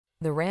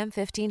The Ram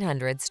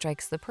 1500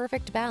 strikes the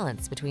perfect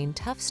balance between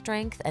tough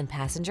strength and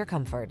passenger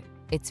comfort.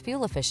 Its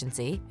fuel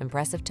efficiency,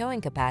 impressive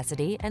towing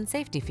capacity, and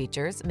safety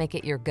features make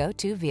it your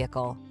go-to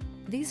vehicle.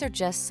 These are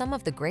just some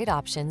of the great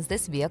options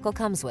this vehicle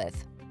comes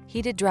with: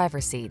 heated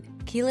driver's seat,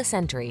 keyless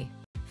entry,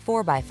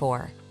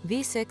 4x4,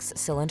 V6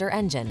 cylinder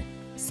engine,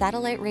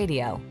 satellite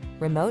radio,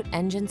 remote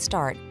engine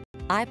start,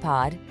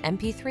 iPod,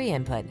 MP3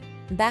 input,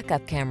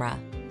 backup camera,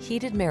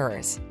 heated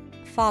mirrors,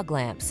 fog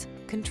lamps.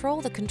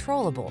 Control the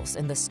controllables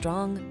in the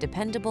strong,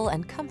 dependable,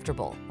 and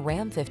comfortable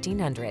Ram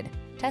 1500.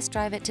 Test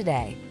drive it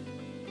today.